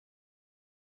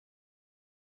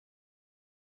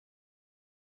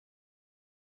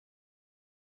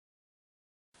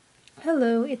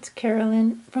Hello, it's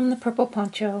Carolyn from the Purple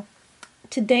Poncho.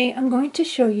 Today I'm going to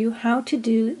show you how to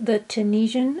do the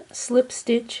Tunisian slip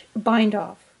stitch bind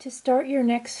off. To start your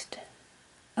next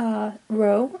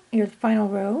row, your final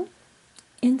row,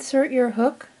 insert your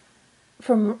hook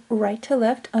from right to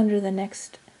left under the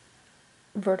next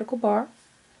vertical bar,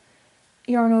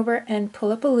 yarn over and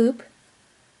pull up a loop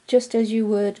just as you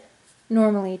would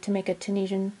normally to make a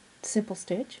Tunisian simple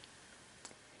stitch,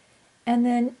 and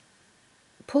then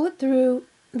pull it through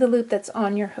the loop that's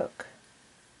on your hook.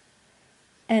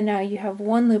 And now you have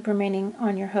one loop remaining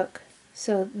on your hook.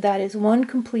 So that is one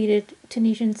completed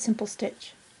Tunisian simple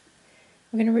stitch.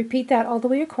 We're going to repeat that all the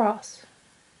way across.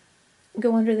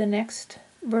 Go under the next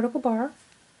vertical bar,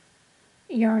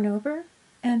 yarn over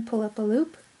and pull up a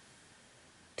loop,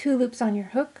 2 loops on your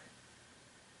hook,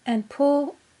 and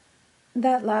pull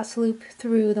that last loop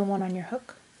through the one on your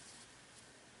hook.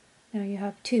 Now you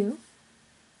have 2.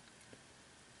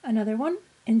 Another one,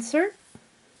 insert,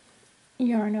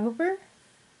 yarn over,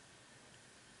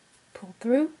 pull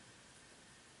through,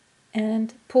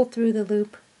 and pull through the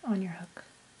loop on your hook.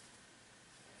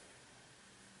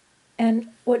 And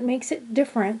what makes it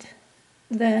different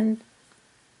than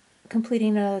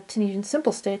completing a Tunisian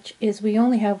simple stitch is we're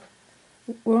only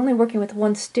working with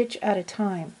 1 stitch at a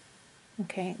time,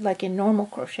 okay, like in normal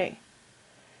crochet.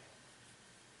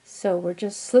 So we're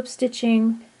just slip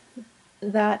stitching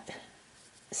that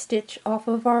stitch off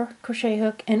of our crochet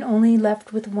hook and only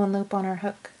left with 1 loop on our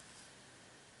hook.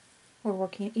 We're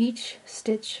working each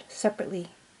stitch separately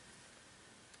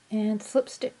and slip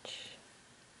stitch.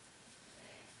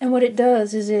 And what it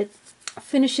does is it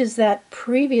finishes that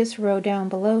previous row down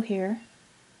below here,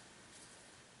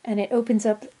 and it opens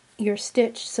up your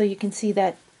stitch so you can see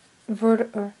that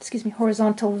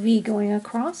horizontal V going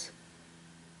across.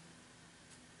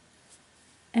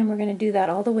 And we're going to do that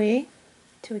all the way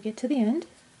till we get to the end.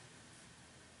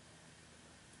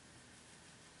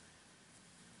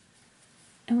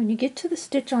 And when you get to the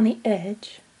stitch on the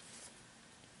edge,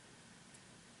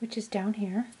 which is down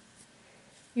here,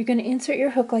 you're going to insert your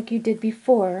hook like you did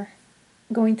before,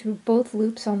 going through both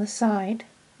loops on the side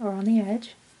or on the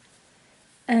edge,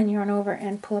 and yarn over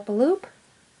and pull up a loop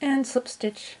and slip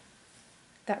stitch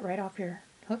that right off your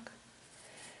hook.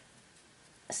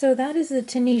 So that is the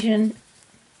Tunisian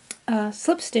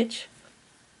slip stitch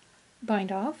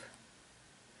bind off.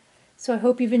 So I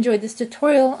hope you've enjoyed this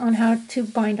tutorial on how to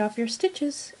bind off your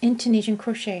stitches in Tunisian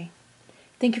crochet.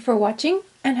 Thank you for watching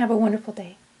and have a wonderful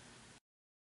day.